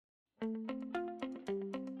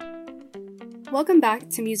Welcome back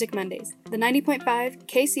to Music Mondays, the 90.5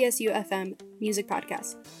 KCSU FM music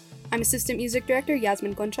podcast. I'm Assistant Music Director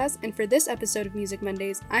Yasmin Conchas, and for this episode of Music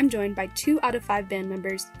Mondays, I'm joined by 2 out of 5 band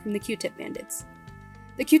members from the Q-Tip Bandits.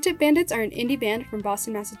 The Q-Tip Bandits are an indie band from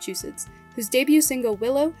Boston, Massachusetts, whose debut single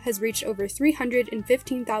Willow has reached over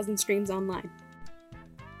 315,000 streams online.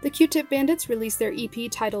 The Q-Tip Bandits released their EP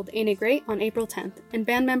titled Ain't It Great on April 10th, and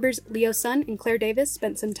band members Leo Sun and Claire Davis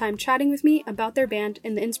spent some time chatting with me about their band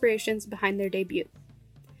and the inspirations behind their debut.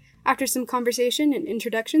 After some conversation and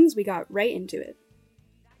introductions, we got right into it.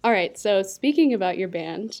 All right, so speaking about your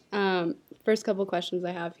band, first couple questions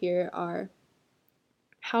I have here are,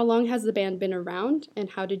 how long has the band been around, and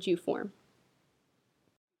how did you form?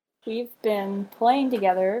 We've been playing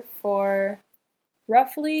together for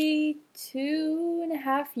roughly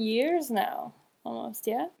 2.5 years now, almost,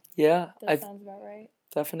 yeah? Yeah. That sounds about right.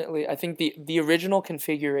 Definitely. I think the original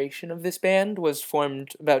configuration of this band was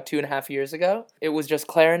formed about 2.5 years ago. It was just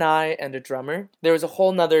Claire and I and a drummer. There was a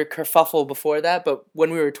whole nother kerfuffle before that, but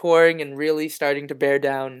when we were touring and really starting to bear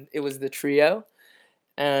down, it was the trio.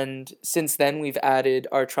 And since then, we've added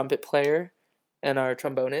our trumpet player and our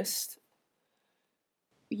trombonist.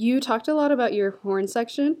 You talked a lot about your horn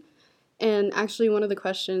section, and actually one of the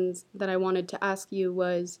questions that I wanted to ask you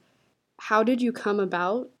was, how did you come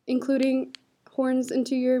about including horns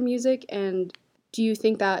into your music, and do you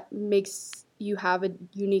think that makes you have a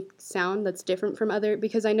unique sound that's different from other,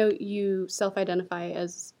 because I know you self-identify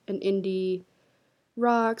as an indie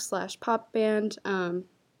rock/pop band,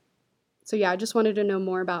 so yeah, I just wanted to know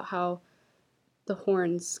more about how the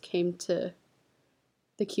horns came to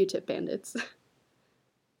the Q-Tip Bandits.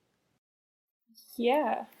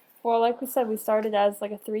 Yeah. Well, like we said, we started as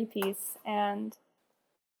like a 3-piece, and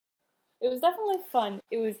it was definitely fun.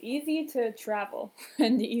 It was easy to travel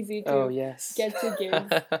and easy to get to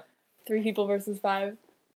gigs. 3 people versus 5.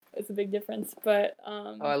 It's a big difference, but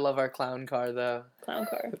I love our clown car though. Clown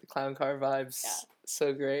car. The clown car vibes. Yeah.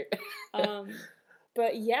 So great.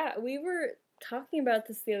 But yeah, we were talking about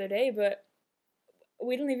this the other day, but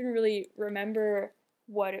we don't even really remember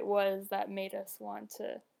what it was that made us want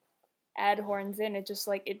to add horns in. It just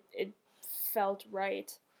like it felt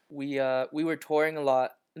right. We were touring a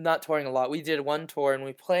lot. Not touring a lot. We did one tour and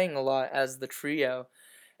we playing a lot as the trio.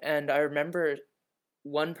 And I remember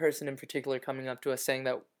one person in particular coming up to us saying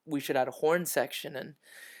that we should add a horn section, and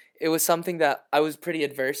it was something that I was pretty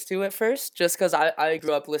adverse to at first, just because I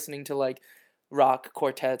grew up listening to like rock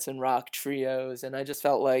quartets and rock trios, and I just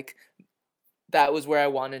felt like that was where I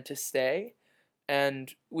wanted to stay. And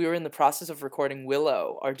we were in the process of recording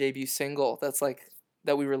Willow, our debut single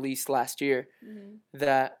that we released last year. Mm-hmm.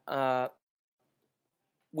 That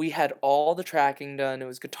we had all the tracking done. It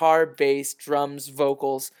was guitar, bass, drums,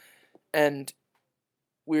 vocals, and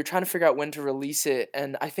we were trying to figure out when to release it.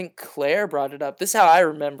 And I think Claire brought it up. This is how I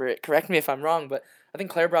remember it. Correct me if I'm wrong, but I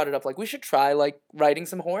think Claire brought it up. Like, we should try like writing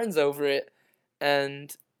some horns over it.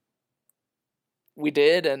 And we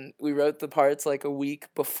did, and we wrote the parts like a week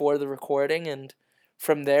before the recording. And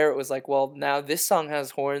from there, it was like, well, now this song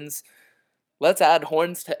has horns. Let's add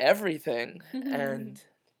horns to everything. And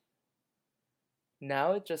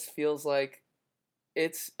now it just feels like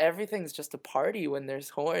everything's just a party when there's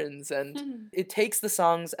horns, and it takes the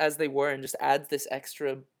songs as they were and just adds this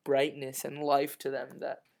extra brightness and life to them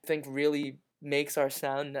that I think really makes our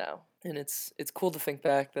sound now. And it's cool to think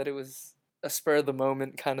back that it was a spur of the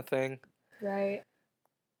moment kind of thing. Right.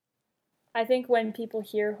 I think when people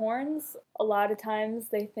hear horns, a lot of times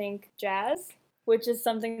they think jazz, which is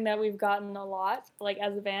something that we've gotten a lot, like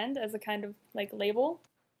as a band, as a kind of like label,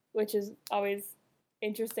 which is always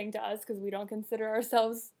interesting to us because we don't consider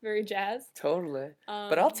ourselves very jazz. Totally.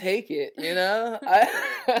 But I'll take it, you know?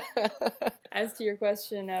 As to your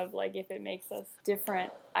question of like if it makes us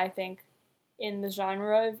different, I think in the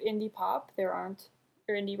genre of indie pop, or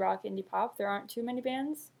indie rock, indie pop, there aren't too many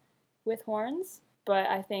bands with horns. But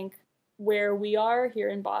I think where we are here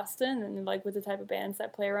in Boston and like with the type of bands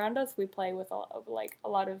that play around us, we play with a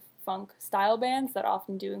lot of funk style bands that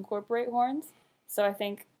often do incorporate horns. So I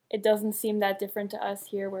think it doesn't seem that different to us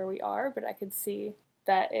here where we are, but I could see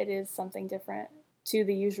that it is something different to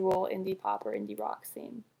the usual indie pop or indie rock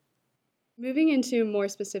scene. Moving into more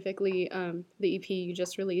specifically the EP you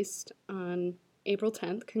just released on April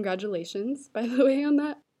 10th. Congratulations, by the way, on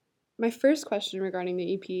that. My first question regarding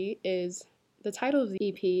the EP is, the title of the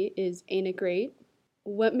EP is Ain't It Great?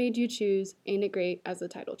 What made you choose Ain't It Great as the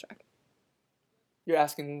title track? You're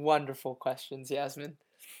asking wonderful questions, Yasmin.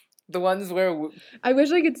 The ones where... I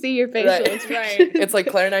wish I could see your facial right. expression. It's like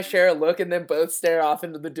Claire and I share a look and then both stare off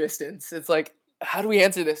into the distance. It's like, how do we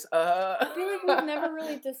answer this? I feel like we've never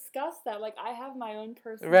really discussed that. Like, I have my own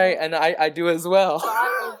personal Right, and I do as well.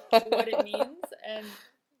 thought of what it means, and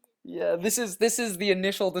yeah, this is the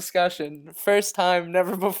initial discussion. First time,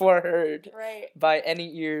 never before heard right. by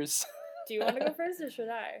any ears. Do you want to go first, or should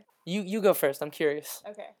I? You go first. I'm curious.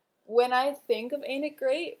 Okay. When I think of Ain't It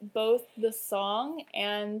Great, both the song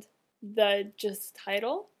and the just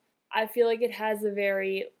title, I feel like it has a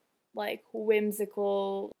very like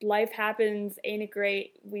whimsical, life happens, ain't it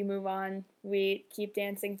great, we move on, we keep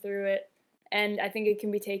dancing through it. And I think it can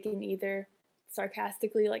be taken either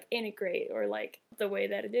sarcastically, like ain't it great, or like the way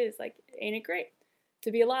that it is, like ain't it great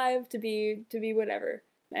to be alive, to be whatever.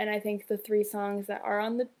 And I think the 3 songs that are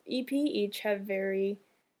on the EP each have very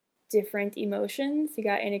different emotions. You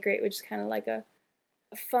got Ain't It Great, which is kind of like a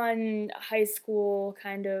fun high school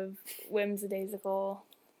kind of whimsical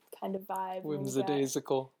kind of vibe.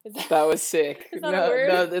 Whimsidaisical. That That was sick. Is that a word?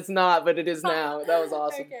 No, it's not, but it is now. That was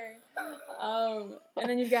awesome. Okay. And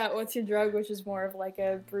then you've got What's Your Drug, which is more of like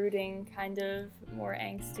a brooding kind of more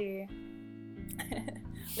angsty.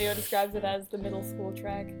 Leo describes it as the middle school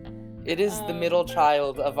track. It is the middle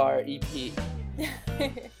child of our EP.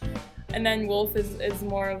 And then Wolf is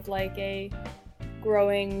more of like a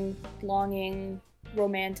growing, longing,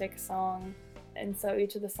 romantic song. And so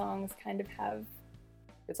each of the songs kind of have...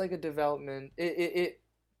 It's like a development. It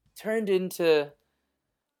turned into...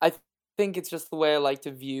 I think it's just the way I like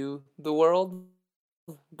to view the world.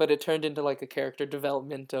 But it turned into like a character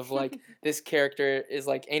development of like, this character is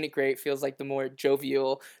like, Ain't It Great feels like the more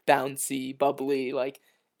jovial, bouncy, bubbly, like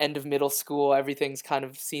end of middle school. Everything's kind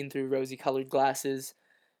of seen through rosy colored glasses.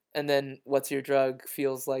 And then What's Your Drug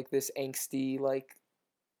feels like this angsty, like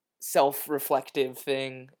self-reflective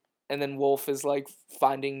thing. And then Wolf is like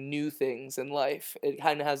finding new things in life. It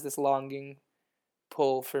kind of has this longing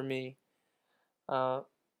pull for me.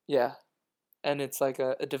 Yeah. And it's like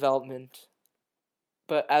a development.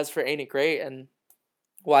 But as for Ain't It Great and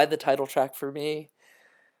why the title track for me,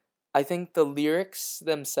 I think the lyrics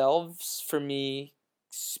themselves for me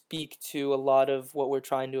speak to a lot of what we're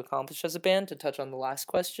trying to accomplish as a band. To touch on the last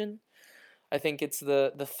question, I think it's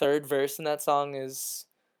the third verse in that song is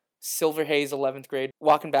Silver Haze 11th grade,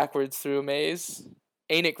 walking backwards through a maze.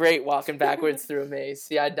 Ain't it great walking backwards through a maze?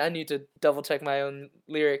 See, I need to double check my own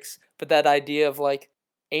lyrics, but that idea of like,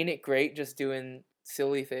 ain't it great just doing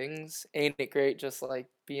silly things? Ain't it great just like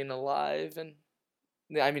being alive? And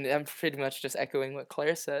I mean, I'm pretty much just echoing what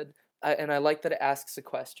Claire said. And I like that it asks a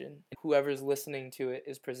question. Whoever's listening to it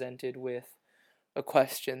is presented with a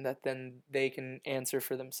question that then they can answer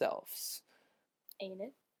for themselves. Ain't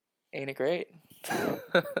it? Ain't it great?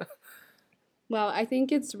 Well, I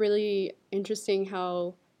think it's really interesting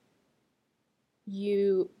how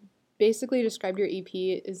you basically described your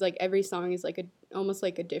EP as like every song is like almost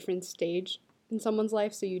like a different stage in someone's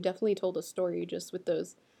life. So you definitely told a story just with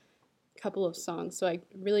those couple of songs. So I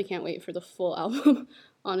really can't wait for the full album,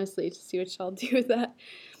 honestly, to see what y'all do with that.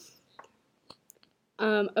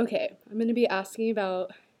 Okay, I'm going to be asking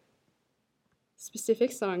about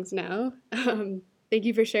specific songs now. Thank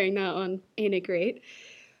you for sharing that on Ain't It Great.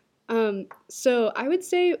 So I would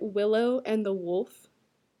say Willow and the Wolf,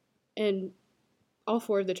 and all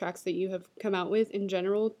 4 of the tracks that you have come out with in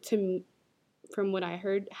general, from what I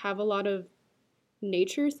heard, have a lot of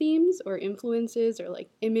nature themes or influences or like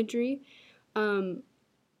imagery.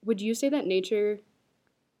 Would you say that nature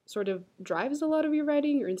sort of drives a lot of your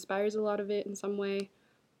writing or inspires a lot of it in some way?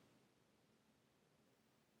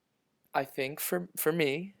 I think for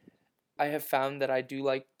me, I have found that I do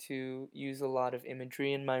like to use a lot of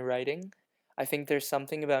imagery in my writing. I think there's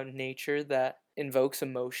something about nature that invokes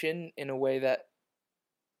emotion in a way that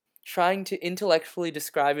trying to intellectually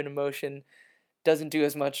describe an emotion doesn't do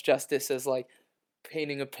as much justice as like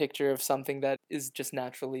painting a picture of something that is just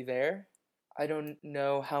naturally there. I don't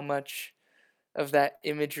know how much of that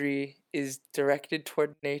imagery is directed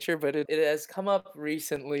toward nature, but it has come up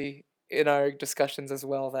recently in our discussions as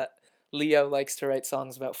well that Leo likes to write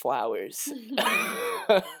songs about flowers.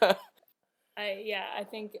 I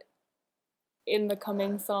think in the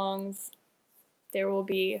coming songs there will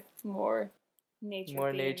be more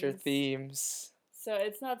nature themes. So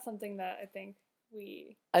it's not something that I think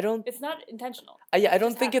it's not intentional. I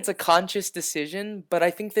don't think it's a conscious decision, but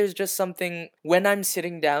I think there's just something when I'm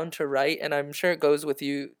sitting down to write, and I'm sure it goes with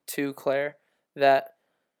you too, Claire, that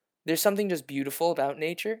there's something just beautiful about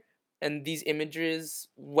nature. And these images,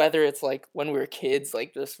 whether it's like when we were kids,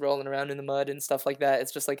 like just rolling around in the mud and stuff like that,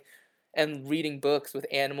 it's just like, and reading books with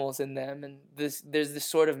animals in them, and there's this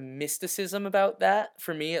sort of mysticism about that,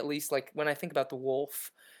 for me at least, like when I think about the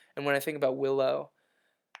wolf and when I think about Willow,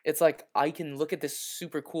 it's like I can look at this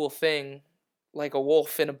super cool thing like a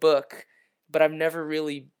wolf in a book, but I've never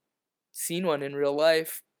really seen one in real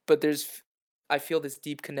life. But I feel this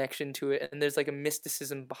deep connection to it, and there's like a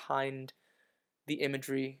mysticism behind the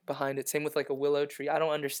imagery behind it. Same with like a willow tree. I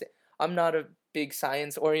don't understand. I'm not a big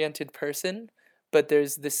science oriented person, but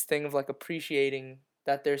there's this thing of like appreciating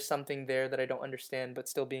that there's something there that I don't understand, but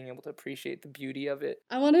still being able to appreciate the beauty of it.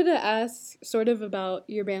 I wanted to ask sort of about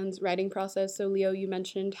your band's writing process. So, Leo, you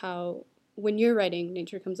mentioned how when you're writing,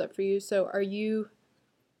 nature comes up for you. So, are you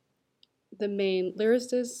the main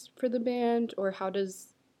lyricist for the band, or how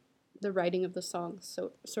does the writing of the songs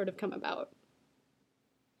sort of come about?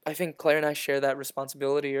 I think Claire and I share that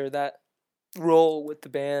responsibility or that role with the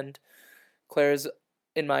band. Claire's,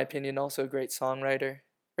 in my opinion, also a great songwriter,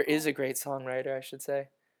 or is a great songwriter, I should say.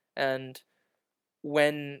 And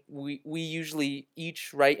when we usually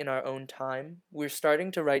each write in our own time, we're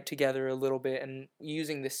starting to write together a little bit and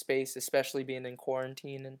using this space, especially being in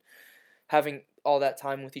quarantine and having all that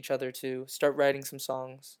time with each other to start writing some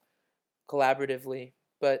songs collaboratively.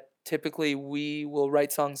 But typically we will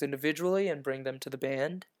write songs individually and bring them to the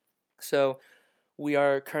band. So we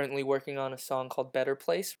are currently working on a song called Better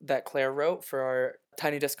Place that Claire wrote for our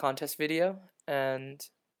Tiny Desk contest video. And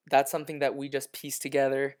that's something that we just pieced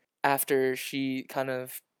together after she kind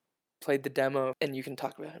of played the demo. And you can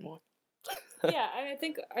talk about it more. Yeah, I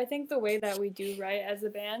think the way that we do write as a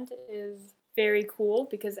band is very cool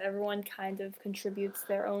because everyone kind of contributes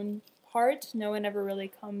their own part. No one ever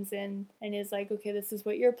really comes in and is like, okay, this is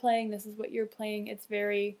what you're playing, this is what you're playing. It's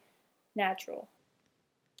very natural.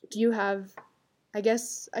 Do you have, I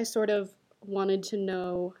guess I sort of wanted to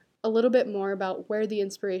know a little bit more about where the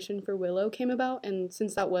inspiration for Willow came about, and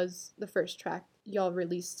since that was the first track y'all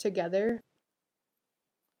released together.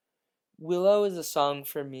 Willow is a song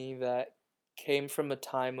for me that came from a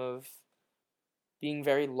time of being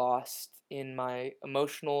very lost in my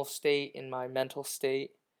emotional state, in my mental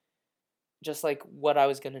state, just like what I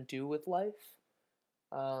was going to do with life.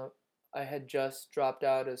 I had just dropped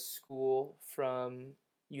out of school from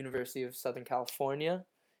University of Southern California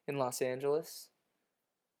in Los Angeles.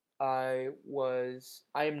 I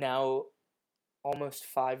am now almost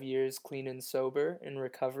 5 years clean and sober in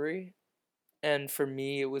recovery. And for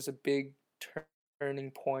me, it was a big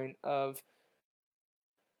turning point of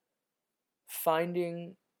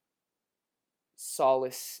finding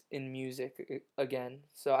solace in music again.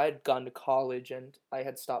 So I had gone to college and I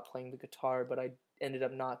had stopped playing the guitar, but I ended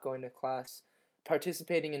up not going to class,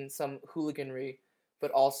 participating in some hooliganry,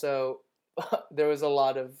 but also there was a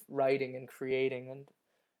lot of writing and creating and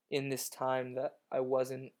in this time that I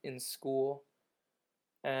wasn't in school.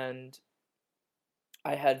 And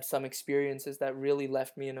I had some experiences that really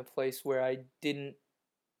left me in a place where I didn't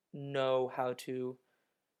know how to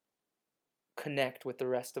connect with the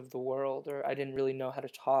rest of the world, or I didn't really know how to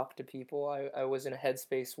talk to people. I was in a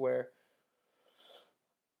headspace where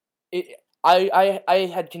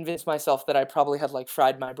I had convinced myself that I probably had like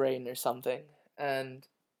fried my brain or something. And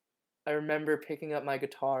I remember picking up my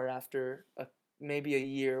guitar after maybe a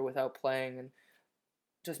year without playing and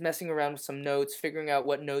just messing around with some notes, figuring out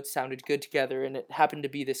what notes sounded good together, and it happened to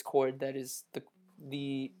be this chord that is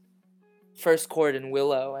the first chord in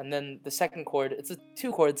Willow, and then the second chord. It's a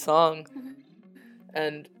 2-chord song,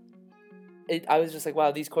 and I was just like,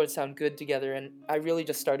 wow, these chords sound good together, and I really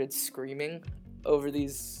just started screaming over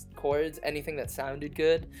these chords, anything that sounded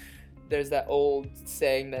good. There's that old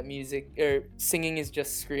saying that singing is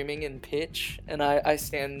just screaming in pitch, and I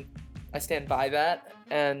stand by that.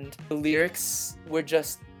 And the lyrics were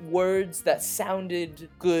just words that sounded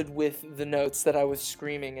good with the notes that I was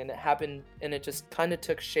screaming, and it happened, and it just kind of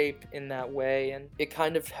took shape in that way, and it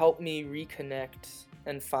kind of helped me reconnect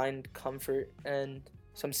and find comfort and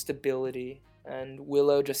some stability. And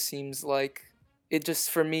Willow just seems like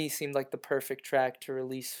for me seemed like the perfect track to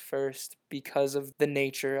release first because of the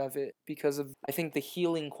nature of it, because of, I think, the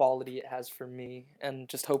healing quality it has for me, and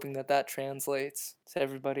just hoping that translates to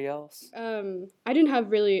everybody else. I didn't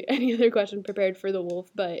have really any other question prepared for The Wolf,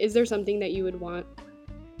 but is there something that you would want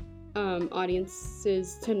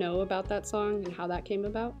audiences to know about that song and how that came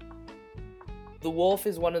about? The Wolf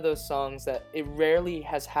is one of those songs that it rarely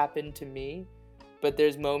has happened to me, but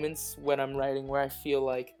there's moments when I'm writing where I feel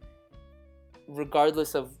like,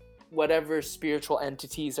 regardless of whatever spiritual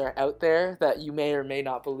entities are out there that you may or may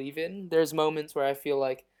not believe in, there's moments where I feel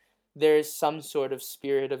like there's some sort of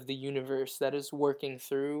spirit of the universe that is working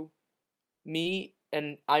through me,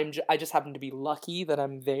 and I just happen to be lucky that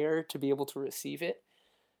I'm there to be able to receive it.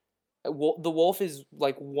 The Wolf is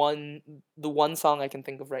like the one song I can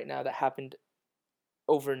think of right now that happened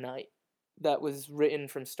overnight, that was written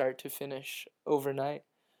from start to finish overnight.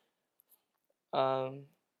 So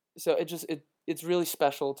it's it's really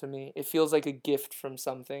special to me. It feels like a gift from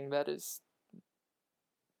something that is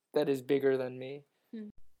bigger than me.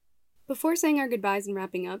 Before saying our goodbyes and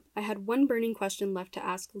wrapping up, I had one burning question left to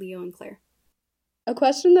ask Leo and Claire. A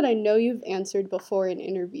question that I know you've answered before in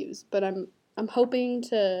interviews, but I'm hoping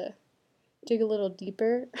to dig a little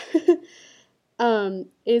deeper.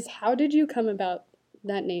 Is how did you come about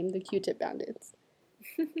that name, the Q-Tip Bandits?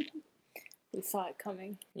 We saw it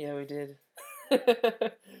coming. Yeah, we did.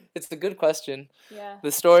 It's a good question. Yeah.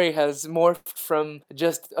 The story has morphed from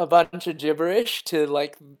just a bunch of gibberish to,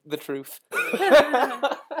 like, the truth.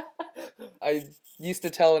 I used to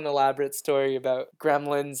tell an elaborate story about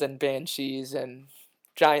gremlins and banshees and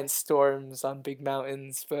giant storms on big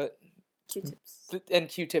mountains, but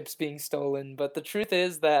Q-tips being stolen. But the truth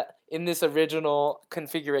is that in this original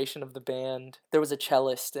configuration of the band, there was a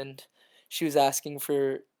cellist, and she was asking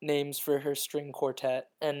for names for her string quartet,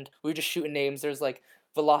 and we were just shooting names. There's like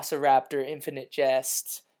Velociraptor, Infinite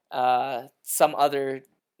Jest, some other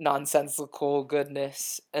nonsensical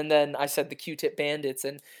goodness, and then I said the Q-Tip Bandits,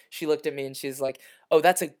 and she looked at me and she's like, "Oh,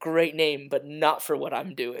 that's a great name, but not for what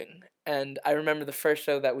I'm doing." And I remember the first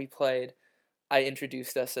show that we played, I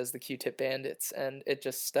introduced us as the Q-Tip Bandits, and it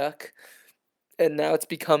just stuck, and now it's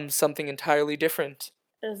become something entirely different.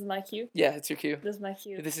 This is my cue. Yeah, it's your cue. This is my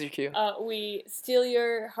cue. This is your cue. We steal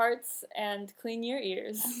your hearts and clean your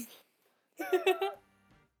ears.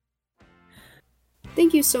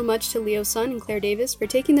 Thank you so much to Leo Sun and Claire Davis for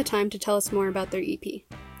taking the time to tell us more about their EP.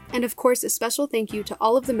 And of course, a special thank you to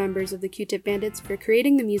all of the members of the Q-Tip Bandits for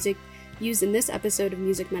creating the music used in this episode of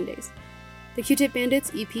Music Mondays. The Q-Tip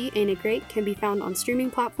Bandits EP, Ain't It Great, can be found on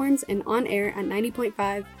streaming platforms and on air at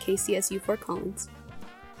 90.5 KCSU Fort Collins.